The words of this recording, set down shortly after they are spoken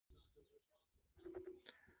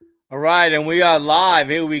All right, and we are live.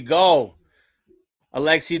 Here we go.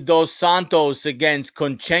 Elizeu Dos Santos against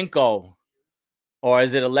Kunchenko. Or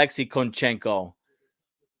is it Aleksei Kunchenko?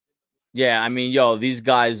 Yeah, I mean, yo, these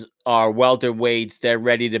guys are welterweights. They're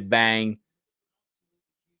ready to bang.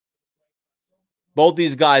 Both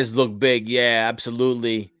these guys look big. Yeah,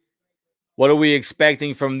 absolutely. What are we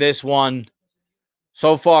expecting from this one?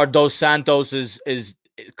 So far, Dos Santos is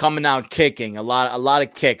coming out kicking. A lot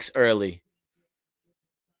of kicks early.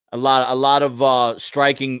 A lot of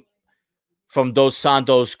striking from Dos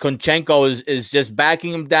Santos. Kunchenko is just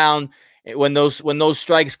backing him down. When those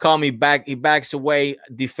strikes come, he backs away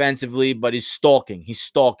defensively, but he's stalking. He's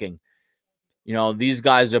stalking. You know, these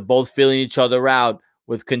guys are both feeling each other out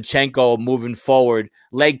with Kunchenko moving forward.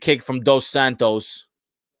 Leg kick from Dos Santos.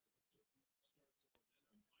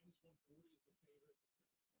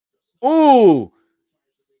 Ooh!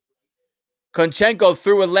 Kunchenko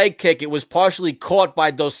threw a leg kick. It was partially caught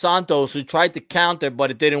by Dos Santos, who tried to counter,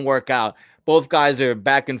 but it didn't work out. Both guys are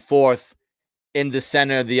back and forth in the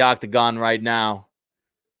center of the octagon right now.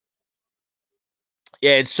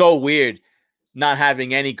 Yeah, it's so weird not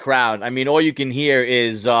having any crowd. I mean, all you can hear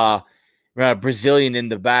is Brazilian in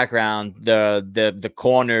the background. The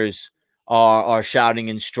corners are shouting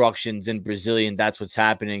instructions in Brazilian. That's what's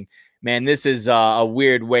happening. Man, this is a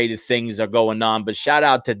weird way that things are going on. But shout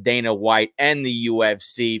out to Dana White and the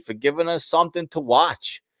UFC for giving us something to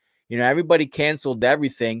watch. You know, everybody canceled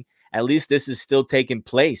everything. At least this is still taking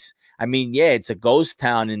place. I mean, yeah, it's a ghost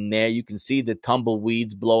town in there. You can see the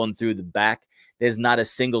tumbleweeds blowing through the back. There's not a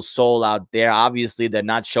single soul out there. Obviously, they're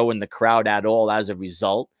not showing the crowd at all as a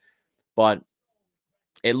result. But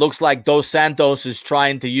it looks like Dos Santos is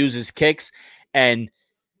trying to use his kicks, and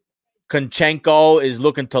Kunchenko is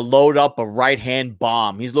looking to load up a right-hand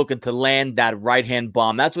bomb. He's looking to land that right-hand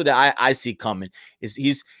bomb. That's what I see coming.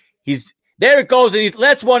 He's there it goes, and he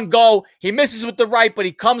lets one go. He misses with the right, but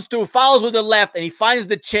he comes through, follows with the left, and he finds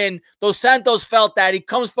the chin. Dos Santos felt that. He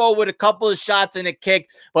comes forward with a couple of shots and a kick,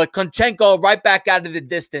 but Kunchenko right back out of the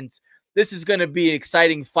distance. This is going to be an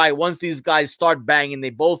exciting fight. Once these guys start banging, they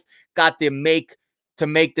both got to make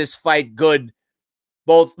this fight good.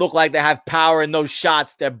 Both look like they have power in those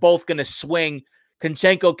shots. They're both going to swing.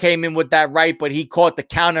 Kunchenko came in with that right, but he caught the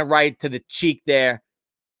counter right to the cheek there.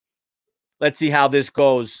 Let's see how this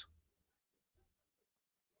goes.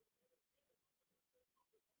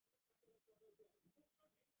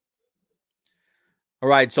 All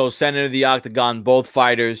right, so center of the octagon, both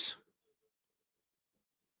fighters.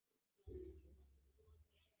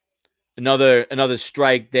 Another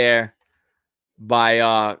strike there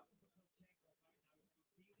by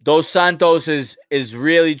Dos Santos is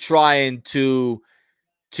really trying to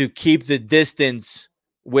keep the distance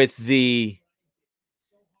with the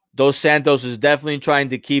Dos Santos is definitely trying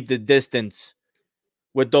to keep the distance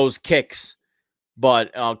with those kicks.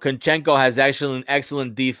 But Kunchenko has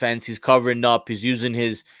excellent defense. He's covering up. He's using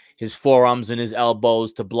his forearms and his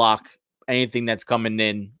elbows to block anything that's coming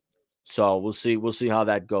in. So we'll see how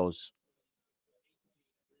that goes.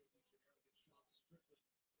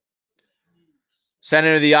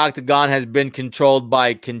 Center of the octagon has been controlled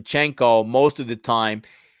by Kunchenko most of the time.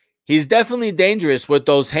 He's definitely dangerous with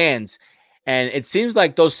those hands, and it seems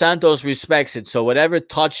like Dos Santos respects it. So whatever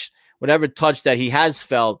touch that he has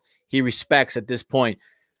felt, he respects at this point.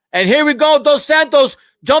 And here we go. Dos Santos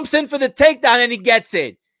jumps in for the takedown, and he gets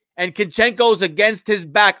it. And Kunchenko's against his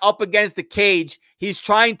back, up against the cage. He's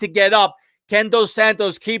trying to get up. Can Dos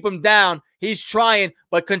Santos keep him down? He's trying,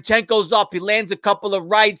 but Kunchenko's up. He lands a couple of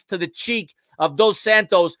rights to the cheek of Dos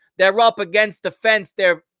Santos. They're up against the fence.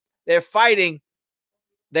 They're fighting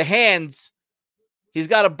the hands. He's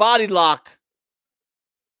got a body lock.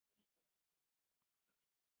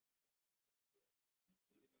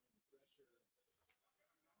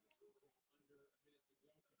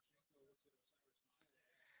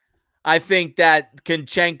 I think that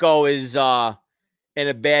Kunchenko is in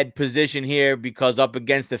a bad position here because up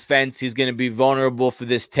against the fence, he's going to be vulnerable for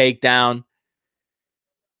this takedown.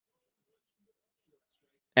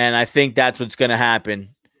 And I think that's what's going to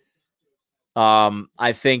happen.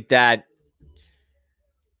 I think that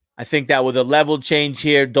with a level change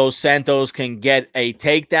here, Dos Santos can get a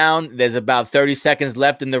takedown. There's about 30 seconds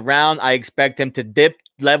left in the round. I expect him to dip,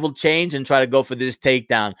 level change, and try to go for this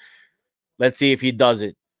takedown. Let's see if he does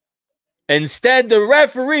it. Instead, the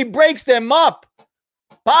referee breaks them up.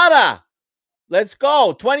 Para. Let's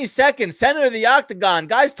go. 20 seconds. Center of the octagon.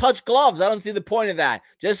 Guys, touch gloves. I don't see the point of that.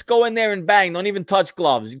 Just go in there and bang. Don't even touch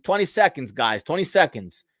gloves. 20 seconds, guys. 20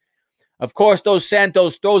 seconds. Of course, Dos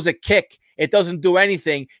Santos throws a kick. It doesn't do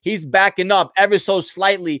anything. He's backing up ever so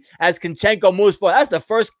slightly as Kunchenko moves forward. That's the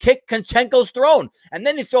first kick Kunchenko's thrown. And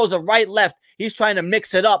then he throws a right left. He's trying to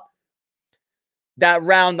mix it up. That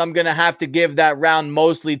round, I'm going to have to give that round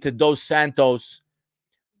mostly to Dos Santos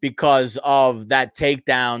because of that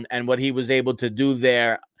takedown and what he was able to do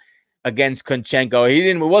there against Kunchenko.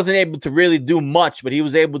 He wasn't able to really do much, but he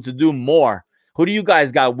was able to do more. Who do you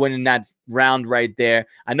guys got winning that round right there?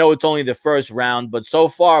 I know it's only the first round, but so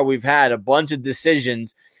far we've had a bunch of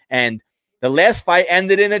decisions, and the last fight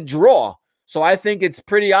ended in a draw. So I think it's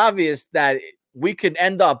pretty obvious that we could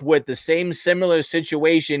end up with the same similar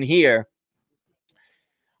situation here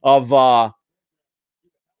of a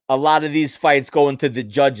lot of these fights going to the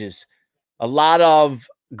judges. A lot of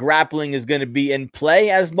grappling is going to be in play,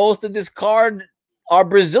 as most of this card are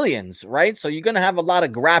Brazilians, right? So you're going to have a lot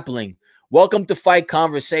of grappling. Welcome to Fight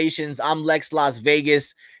Conversations. I'm Lex Las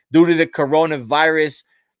Vegas. Due to the coronavirus,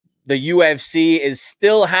 the UFC is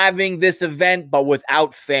still having this event, but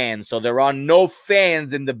without fans. So there are no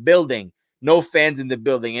fans in the building. No fans in the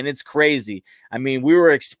building, and it's crazy. I mean, we were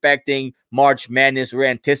expecting March Madness. We're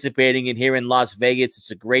anticipating it here in Las Vegas. It's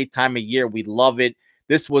a great time of year. We love it.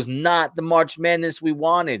 This was not the March Madness we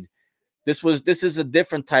wanted. This is a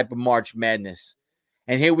different type of March Madness.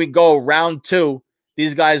 And here we go, round 2.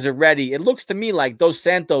 These guys are ready. It looks to me like Dos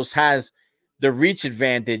Santos has the reach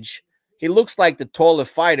advantage. He looks like the taller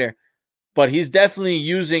fighter, but he's definitely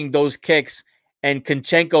using those kicks, and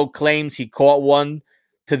Kunchenko claims he caught one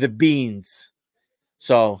to the beans.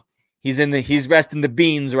 So he's resting the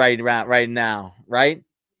beans right now, right?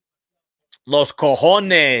 Los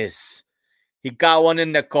cojones. He got one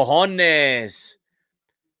in the cojones.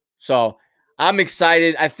 So I'm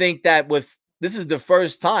excited. I think that this is the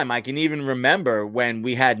first time I can even remember when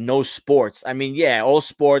we had no sports. I mean, yeah, all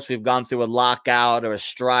sports, we've gone through a lockout or a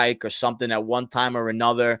strike or something at one time or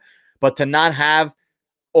another. But to not have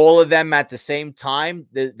all of them at the same time,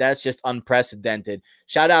 that's just unprecedented.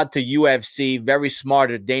 Shout out to UFC. Very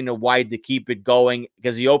smart of Dana White to keep it going,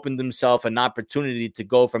 because he opened himself an opportunity to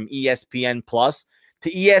go from ESPN Plus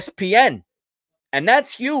to ESPN. And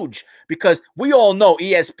that's huge, because we all know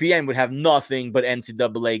ESPN would have nothing but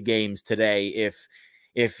NCAA games today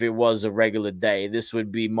if it was a regular day. This would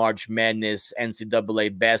be March Madness,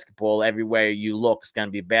 NCAA basketball. Everywhere you look, it's going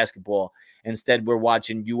to be basketball. Instead, we're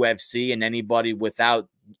watching UFC, and anybody without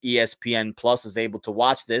ESPN Plus is able to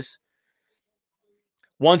watch this.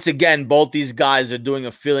 Once again, both these guys are doing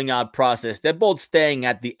a filling out process. They're both staying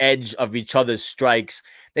at the edge of each other's strikes.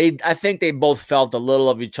 I think they both felt a little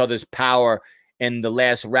of each other's power in the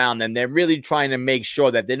last round, and they're really trying to make sure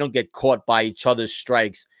that they don't get caught by each other's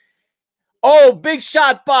strikes. Oh, big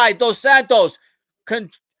shot by Dos Santos. They're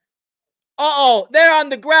on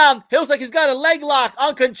the ground. He looks like he's got a leg lock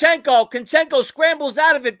on Kunchenko. Kunchenko scrambles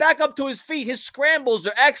out of it, back up to his feet. His scrambles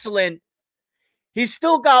are excellent. He's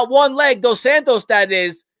still got one leg, Dos Santos, that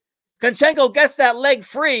is. Kunchenko gets that leg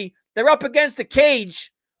free. They're up against the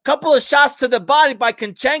cage. Couple of shots to the body by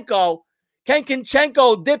Kunchenko. Can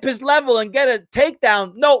Kunchenko dip his level and get a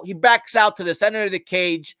takedown? No, he backs out to the center of the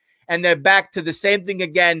cage, and they're back to the same thing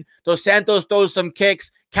again. Dos Santos throws some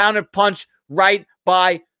kicks. Counter punch right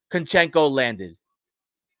by Kunchenko landed.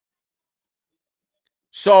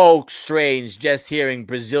 So strange just hearing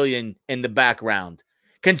Brazilian in the background.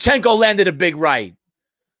 Kunchenko landed a big right.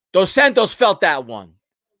 Dos Santos felt that one.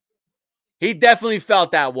 He definitely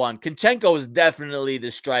felt that one. Kunchenko is definitely the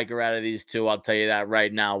striker out of these two. I'll tell you that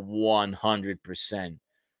right now, 100%.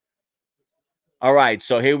 All right,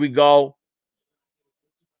 so here we go.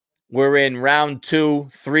 We're in round 2,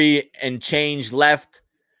 3 and change left.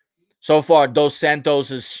 So far, Dos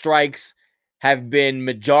Santos' strikes have been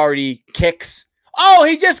majority kicks. Oh,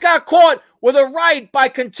 he just got caught with a right by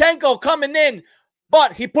Kunchenko coming in.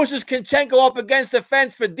 But he pushes Kunchenko up against the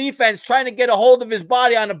fence for defense, trying to get a hold of his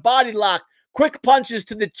body on a body lock. Quick punches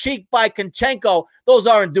to the cheek by Kunchenko. Those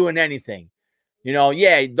aren't doing anything. You know,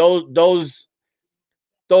 yeah, those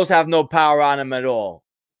have no power on them at all.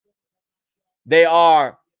 They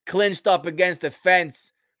are clinched up against the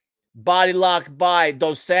fence. Body lock by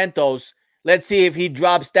Dos Santos. Let's see if he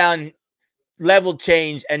drops down, level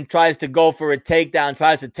change, and tries to go for a takedown,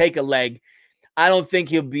 tries to take a leg. I don't think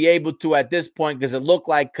he'll be able to at this point, because it looked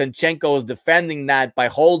like Kunchenko is defending that by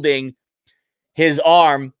holding his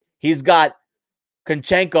arm. He's got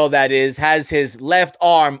Kunchenko, that is, has his left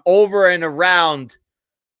arm over and around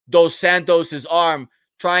Dos Santos' arm,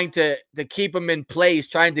 trying to keep him in place,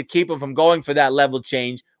 trying to keep him from going for that level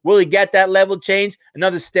change. Will he get that level change?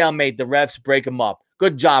 Another stalemate. The refs break him up.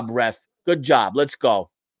 Good job, ref. Good job. Let's go.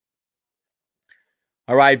 All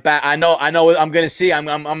All right, back. I know what I'm gonna see. I'm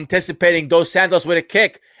anticipating Dos Santos with a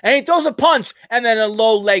kick, and he throws a punch and then a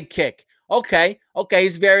low leg kick. Okay,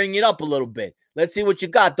 he's varying it up a little bit. Let's see what you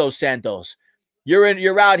got, Dos Santos.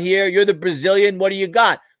 You're out here. You're the Brazilian. What do you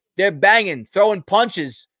got? They're banging, throwing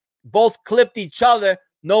punches. Both clipped each other.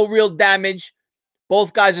 No real damage.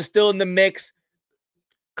 Both guys are still in the mix.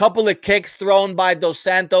 Couple of kicks thrown by Dos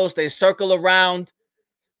Santos. They circle around.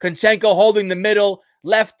 Kunchenko holding the middle.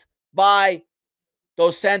 Left by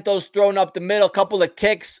Dos Santos, thrown up the middle. Couple of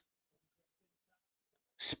kicks.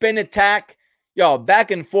 Spin attack. Yo, back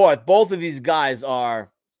and forth. Both of these guys are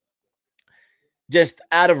just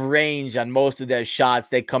out of range on most of their shots.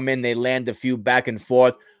 They come in, they land a few back and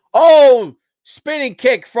forth. Oh, spinning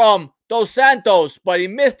kick from Dos Santos, but he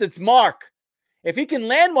missed its mark. If he can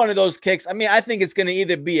land one of those kicks, I mean, I think it's going to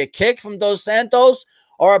either be a kick from Dos Santos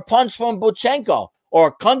or a punch from Kunchenko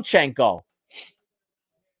or Kunchenko.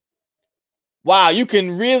 Wow, you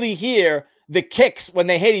can really hear the kicks when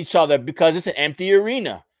they hit each other because it's an empty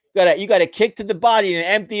arena. You got a kick to the body in an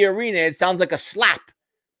empty arena. It sounds like a slap.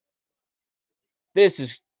 This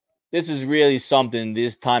is really something.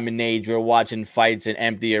 This time and age, we're watching fights in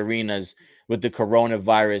empty arenas with the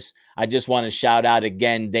coronavirus. I just want to shout out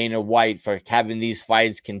again Dana White for having these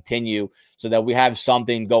fights continue so that we have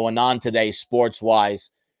something going on today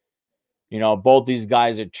sports-wise. You know, both these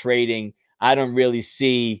guys are trading. I don't really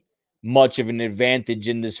see much of an advantage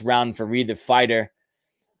in this round for either fighter.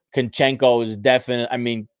 Kunchenko is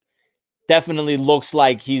definitely looks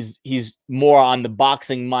like he's more on the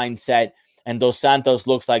boxing mindset, and Dos Santos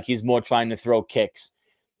looks like he's more trying to throw kicks.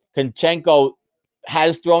 Kunchenko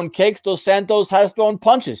has thrown kicks. Dos Santos has thrown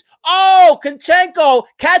punches. Oh, Kunchenko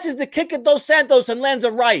catches the kick at Dos Santos and lands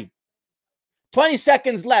a right. 20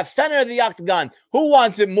 seconds left. Center of the octagon. Who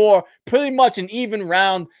wants it more? Pretty much an even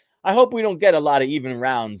round. I hope we don't get a lot of even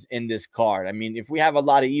rounds in this card. I mean, if we have a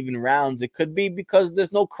lot of even rounds, it could be because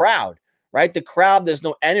there's no crowd, right? The crowd, there's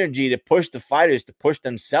no energy to push the fighters, to push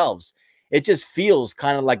themselves. It just feels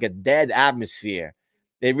kind of like a dead atmosphere.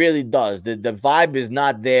 It really does. The vibe is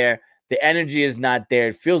not there. The energy is not there.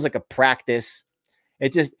 It feels like a practice.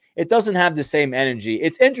 It doesn't have the same energy.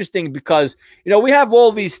 It's interesting because, you know, we have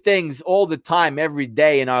all these things all the time, every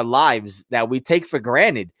day in our lives that we take for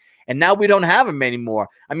granted. And now we don't have them anymore.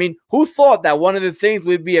 I mean, who thought that one of the things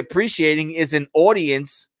we'd be appreciating is an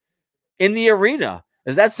audience in the arena?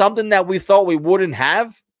 Is that something that we thought we wouldn't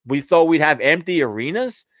have? We thought we'd have empty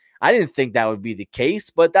arenas? I didn't think that would be the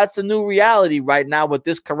case, but that's a new reality right now with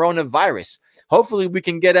this coronavirus. Hopefully we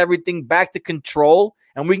can get everything back to control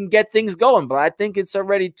and we can get things going, but I think it's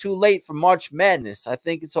already too late for March Madness. I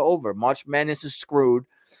think it's over. March Madness is screwed.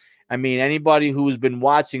 I mean, anybody who's been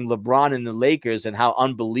watching LeBron and the Lakers and how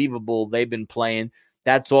unbelievable they've been playing,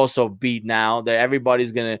 that's also beat now. That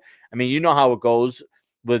everybody's going to, I mean, you know how it goes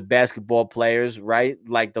with basketball players, right?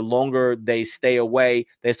 Like the longer they stay away,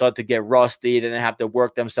 they start to get rusty, then they have to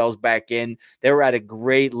work themselves back in. They're at a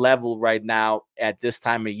great level right now at this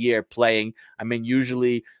time of year playing. I mean,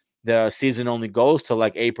 usually the season only goes to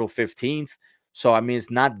like April 15th. So, I mean, it's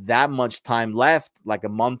not that much time left, like a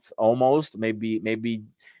month almost, maybe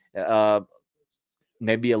a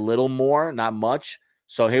little more, not much.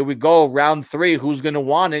 So here we go, round 3. Who's going to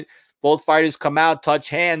want it? Both fighters come out, touch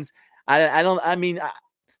hands.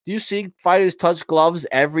 Do you see fighters touch gloves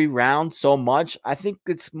every round so much? I think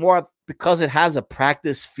it's more because it has a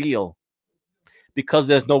practice feel, because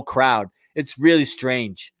there's no crowd. It's really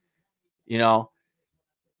strange, you know.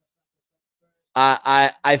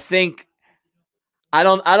 I think I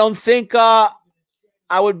don't think I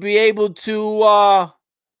would be able to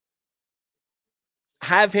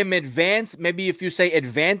have him advance. Maybe if you say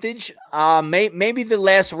advantage, maybe the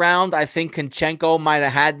last round, I think Kunchenko might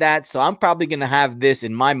have had that. So I'm probably going to have this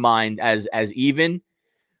in my mind as even.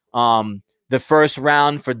 The first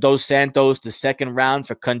round for Dos Santos, the second round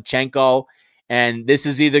for Kunchenko. And this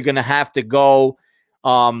is either going to have to go,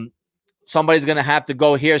 somebody's going to have to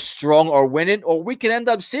go here strong or win it, or we can end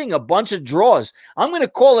up seeing a bunch of draws. I'm going to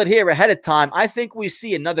call it here ahead of time. I think we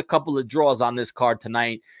see another couple of draws on this card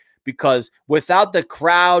tonight, because without the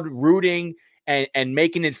crowd rooting and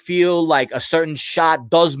making it feel like a certain shot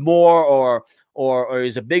does more or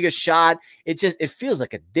is a bigger shot, it feels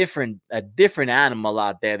like a different animal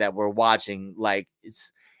out there that we're watching. Like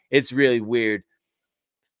it's really weird.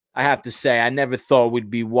 I have to say, I never thought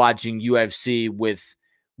we'd be watching UFC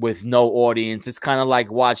with no audience. It's kind of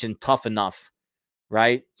like watching Tough Enough,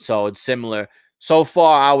 right? So it's similar. So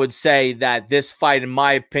far, I would say that this fight, in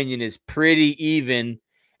my opinion, is pretty even.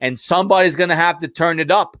 And somebody's going to have to turn it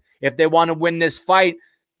up if they want to win this fight.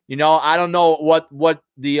 You know, I don't know what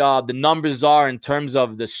the numbers are in terms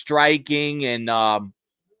of the striking and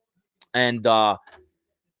and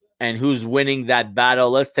who's winning that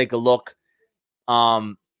battle. Let's take a look.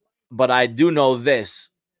 But I do know this.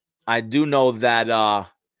 I do know that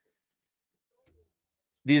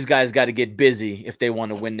these guys got to get busy if they want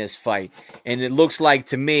to win this fight. And it looks like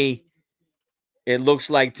to me that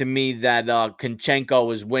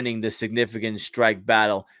Kunchenko is winning the significant strike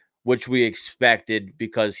battle, which we expected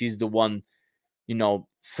because he's the one,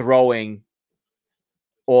 throwing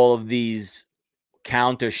all of these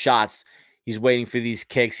counter shots. He's waiting for these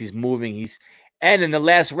kicks. He's moving. And in the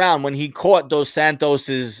last round, when he caught Dos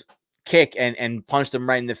Santos's kick and punched him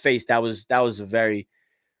right in the face, that was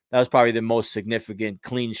probably the most significant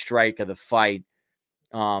clean strike of the fight.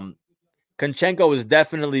 Kunchenko was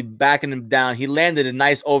definitely backing him down. He landed a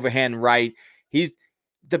nice overhand right. He's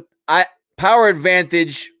the power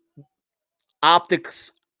advantage,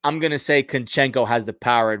 optics. I'm going to say Kunchenko has the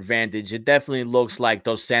power advantage. It definitely looks like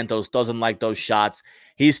Dos Santos doesn't like those shots.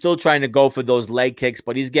 He's still trying to go for those leg kicks,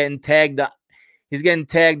 but he's getting tagged. He's getting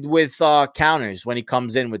tagged with counters when he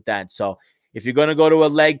comes in with that. So if you're going to go to a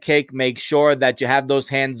leg kick, make sure that you have those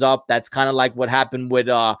hands up. That's kind of like what happened with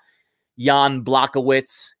Jan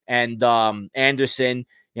Blachowicz and Anderson.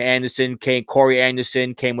 Corey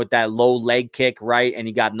Anderson came with that low leg kick, right? And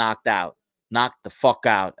he got knocked out. Knocked the fuck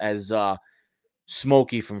out, as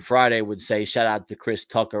Smokey from Friday would say. Shout out to Chris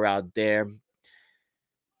Tucker out there.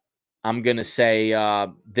 I'm going to say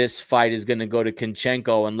this fight is going to go to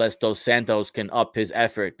Kunchenko unless Dos Santos can up his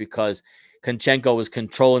effort, because Kunchenko was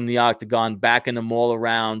controlling the octagon, backing them all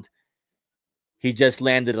around. He just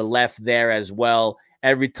landed a left there as well.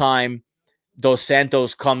 Every time Dos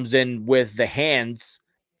Santos comes in with the hands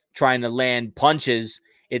trying to land punches,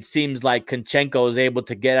 it seems like Kunchenko is able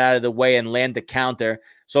to get out of the way and land the counter.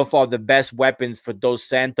 So far, the best weapons for Dos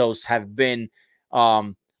Santos have been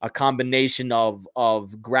a combination of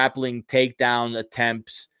grappling takedown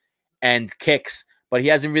attempts and kicks, but he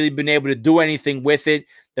hasn't really been able to do anything with it.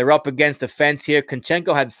 They're up against the fence here.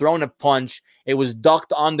 Kunchenko had thrown a punch. It was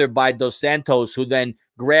ducked under by Dos Santos, who then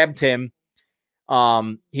grabbed him.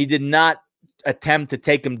 He did not attempt to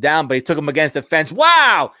take him down, but he took him against the fence.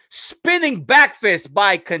 Wow! Spinning back fist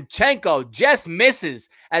by Kunchenko. Just misses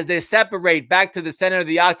as they separate back to the center of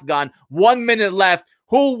the octagon. 1 minute left.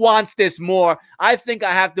 Who wants this more? I think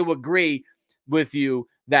I have to agree with you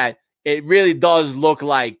that it really does look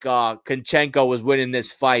like Kunchenko was winning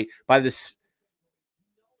this fight by this.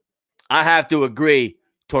 I have to agree,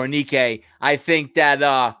 Tornique. I think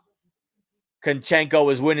that Kunchenko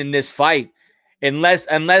was winning this fight.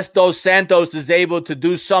 Unless Dos Santos is able to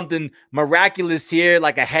do something miraculous here,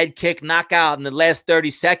 like a head kick knockout in the last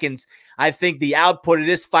 30 seconds, I think the output of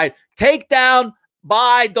this fight, takedown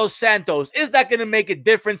by Dos Santos, is that going to make a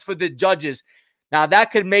difference for the judges? Now,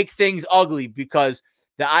 that could make things ugly, because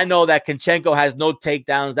I know that Kunchenko has no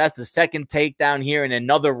takedowns. That's the second takedown here in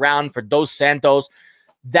another round for Dos Santos.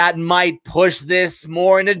 That might push this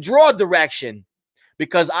more in a draw direction,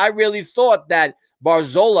 because I really thought that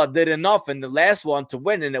Barzola did enough in the last one to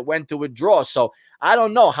win, and it went to a draw. So I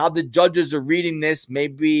don't know how the judges are reading this.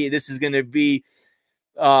 Maybe this is going to be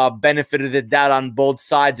benefit of the doubt on both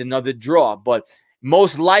sides, another draw. But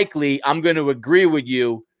most likely, I'm going to agree with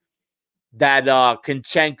you that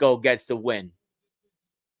Kunchenko gets the win.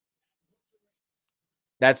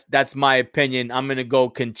 That's my opinion. I'm going to go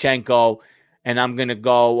Kunchenko, and I'm going to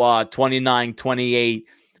go 29-28.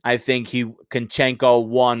 I think Kunchenko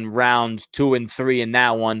won rounds 2 and 3 in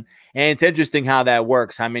that one. And it's interesting how that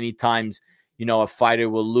works. How many times, a fighter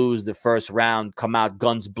will lose the first round, come out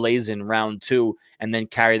guns blazing round 2, and then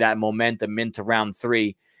carry that momentum into round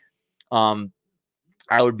 3.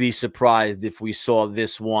 I would be surprised if we saw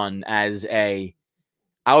this one as I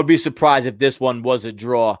would be surprised if this one was a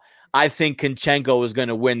draw. I think Kunchenko is going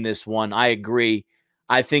to win this one. I agree.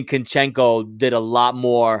 I think Kunchenko did a lot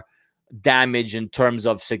more damage in terms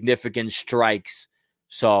of significant strikes.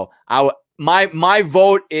 So my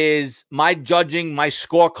vote is, my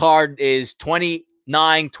scorecard is 29-28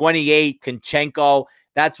 Kunchenko.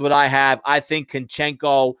 That's what I have. I think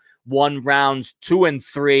Kunchenko won rounds 2 and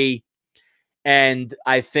 3. And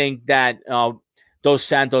I think that Dos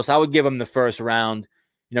Santos, I would give him the first round.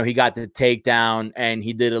 He got the takedown and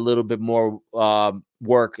he did a little bit more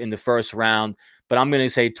work in the first round. But I'm going to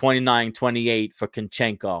say 29-28 for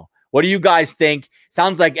Kunchenko. What do you guys think?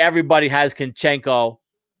 Sounds like everybody has Kunchenko.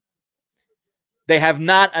 They have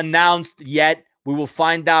not announced yet. We will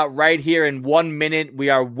find out right here in 1 minute. We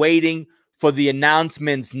are waiting for the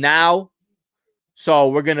announcements now. So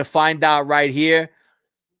we're going to find out right here.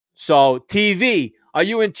 So TV, are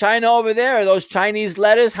you in China over there? Are those Chinese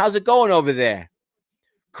letters? How's it going over there?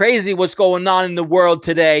 Crazy what's going on in the world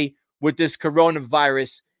today with this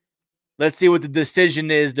coronavirus. Let's see what the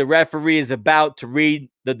decision is. The referee is about to read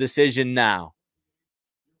the decision now.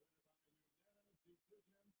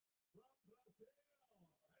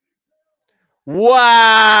 Wow!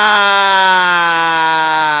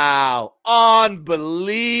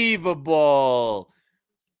 Unbelievable.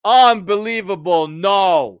 Unbelievable.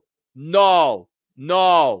 No. No.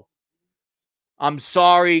 No. I'm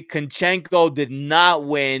sorry. Kunchenko did not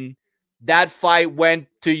win. That fight went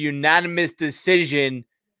to unanimous decision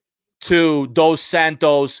to Dos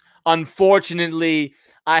Santos. Unfortunately,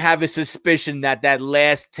 I have a suspicion that that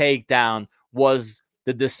last takedown was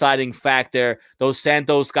the deciding factor. Dos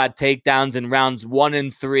Santos got takedowns in rounds 1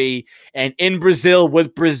 and 3. And in Brazil,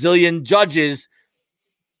 with Brazilian judges,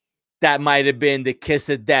 that might have been the kiss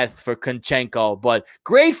of death for Kunchenko. But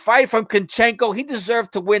great fight from Kunchenko. He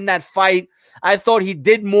deserved to win that fight. I thought he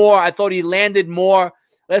did more. I thought he landed more.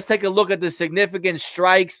 Let's take a look at the significant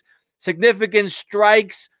strikes. Significant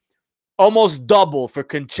strikes, almost double for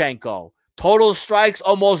Kunchenko. Total strikes,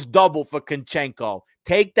 almost double for Kunchenko.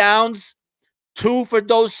 Takedowns, 2 for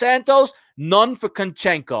Dos Santos, none for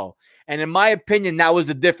Kunchenko. And in my opinion, that was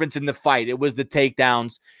the difference in the fight. It was the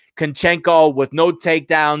takedowns. Kunchenko with no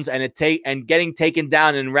takedowns and getting taken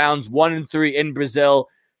down in rounds 1 and 3 in Brazil.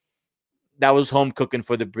 That was home cooking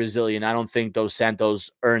for the Brazilian. I don't think Dos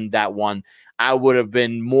Santos earned that one. I would have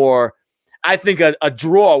been more. I think a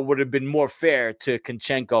draw would have been more fair to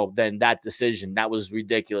Kunchenko than that decision. That was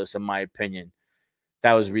ridiculous, in my opinion.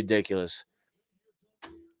 That was ridiculous.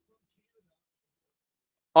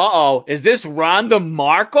 Uh-oh. Is this Ronda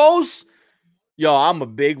Marcos? Yo, I'm a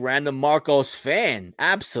big Random Marcos fan.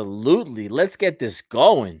 Absolutely. Let's get this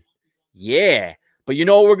going. Yeah. But you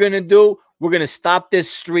know what we're going to do? We're going to stop this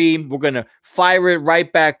stream. We're going to fire it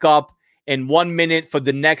right back up in 1 minute for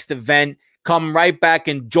the next event. Come right back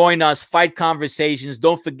and join us. Fight Conversations.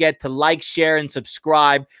 Don't forget to like, share, and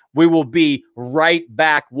subscribe. We will be right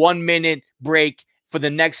back. 1 minute break for the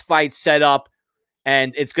next fight setup.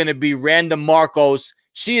 And it's going to be Random Marcos.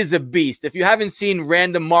 She is a beast. If you haven't seen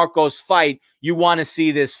Random Marcos fight, you want to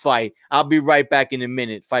see this fight. I'll be right back in a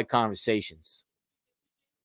minute. Fight Conversations.